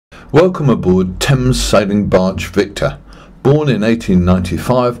Welcome aboard Thames Sailing Barge Victor, born in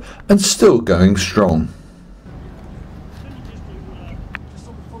 1895 and still going strong.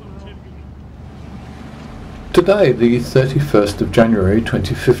 Today, the 31st of January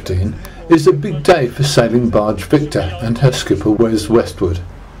 2015, is a big day for Sailing Barge Victor and her skipper Wes Westwood.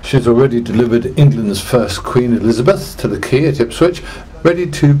 She's already delivered England's first Queen Elizabeth to the quay at Ipswich, ready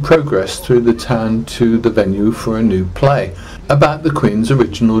to progress through the town to the venue for a new play about the Queen's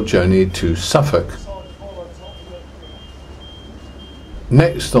original journey to Suffolk.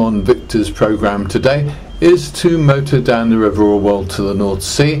 Next on Victor's programme today is to motor down the River Orwell to the North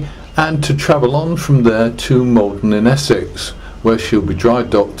Sea and to travel on from there to Maldon in Essex, where she'll be dry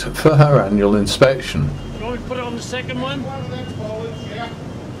docked for her annual inspection. You want me to put it on the second one?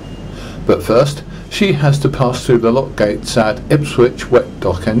 But first, she has to pass through the lock gates at Ipswich Wet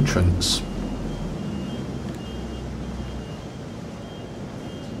Dock entrance.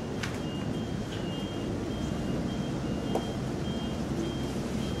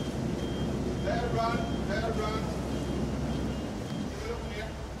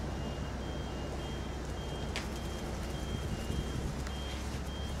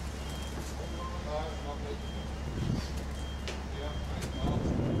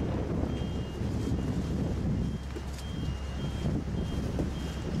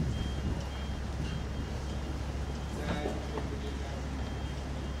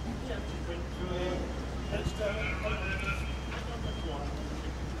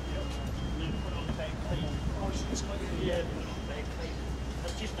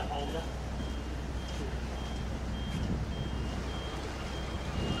 That's just a holder.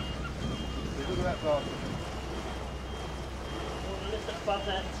 Look at that bar. Above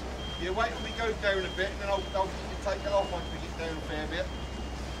that. Yeah, wait till we go down a bit, and then I'll take it off once we get down a fair bit.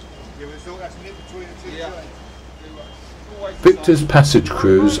 Yeah, but it's all that's nip between the two. Yeah. Victor's passage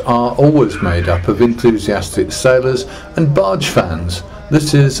crews are always made up of enthusiastic sailors and barge fans.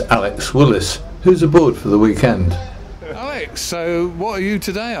 This is Alex Willis, who's aboard for the weekend. Alex, so what are you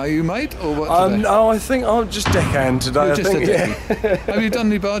today? Are you mate or what today? No, I think I'm just deckhand today. You're I just think, a deckhand. Have you done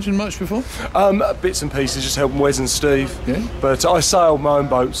any barging much before? Bits and pieces, just helping Wes and Steve. Yeah. But I sail my own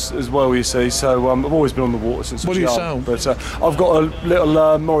boats as well, you see. So I've always been on the water since I was young. What do you sail? But I've got a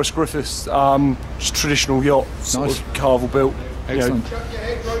little Morris Griffiths traditional yacht, sort Nice. of Carvel built. Excellent. Chuck your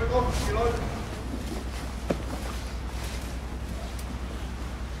head rope off if you like.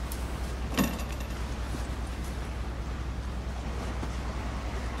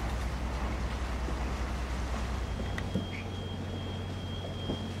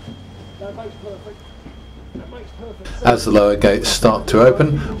 As the lower gates start to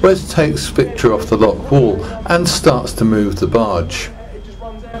open, Wes takes Victor off the lock wall and starts to move the barge.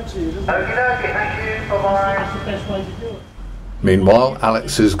 Meanwhile,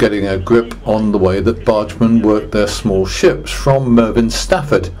 Alex is getting a grip on the way that bargemen work their small ships from Mervyn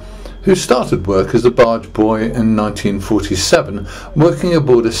Stafford, who started work as a barge boy in 1947, working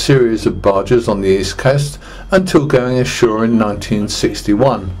aboard a series of barges on the east coast until going ashore in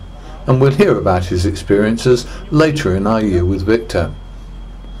 1961. And we'll hear about his experiences later in our year with Victor.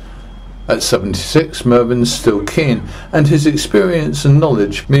 At 76, Mervyn's still keen, and his experience and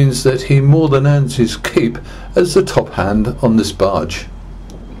knowledge means that he more than earns his keep as the top hand on this barge.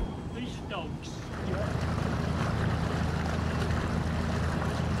 These dogs.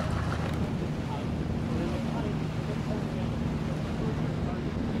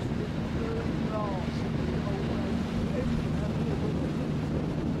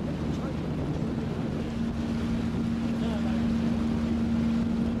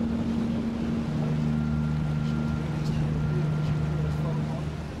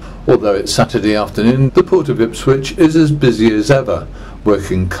 Although it's Saturday afternoon, the port of Ipswich is as busy as ever,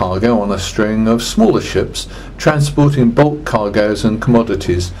 working cargo on a string of smaller ships transporting bulk cargoes and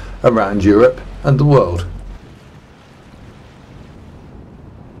commodities around Europe and the world.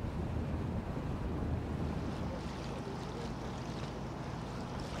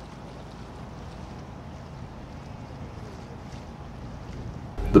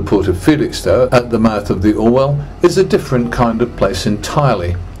 The port of Felixstowe, at the mouth of the Orwell, is a different kind of place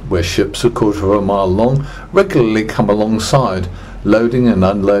entirely, where ships a quarter of a mile long regularly come alongside, loading and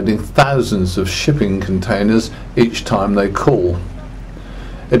unloading thousands of shipping containers each time they call.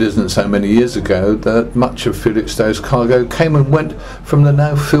 It isn't so many years ago that much of Felixstowe's cargo came and went from the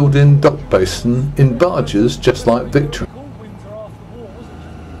now filled-in dock basin in barges just like Victor.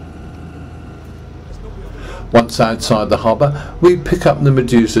 Once outside the harbour, we pick up the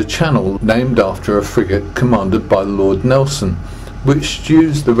Medusa Channel, named after a frigate commanded by Lord Nelson, which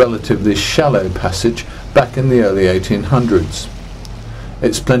used the relatively shallow passage back in the early 1800s.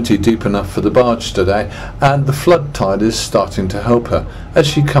 It's plenty deep enough for the barge today, and the flood tide is starting to help her as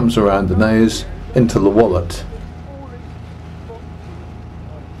she comes around the naze into the Wallet.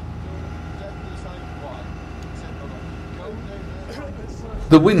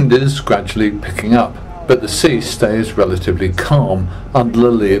 The wind is gradually picking up, but the sea stays relatively calm under the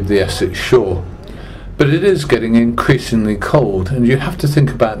lee of the Essex shore. But it is getting increasingly cold, and you have to think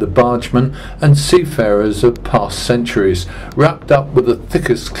about the bargemen and seafarers of past centuries, wrapped up with the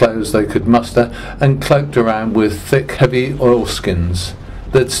thickest clothes they could muster and cloaked around with thick, heavy oilskins.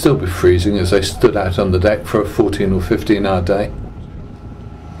 They'd still be freezing as they stood out on the deck for a 14 or 15 hour day.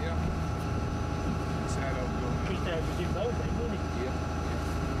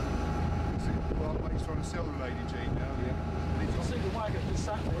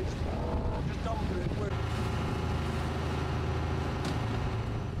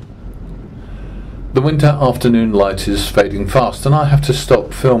 The winter afternoon light is fading fast and I have to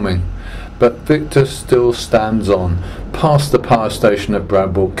stop filming, but Victor still stands on, past the power station at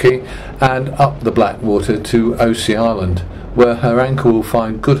Bradwell Quay and up the Blackwater to Osea Island, where her anchor will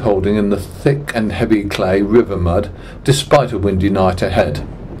find good holding in the thick and heavy clay river mud, despite a windy night ahead.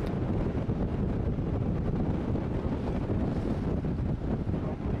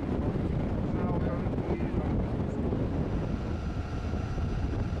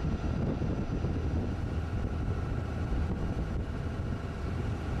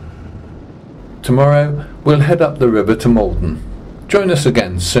 Tomorrow we'll head up the river to Maldon. Join us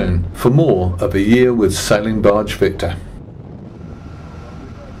again soon for more of A Year with Sailing Barge Victor.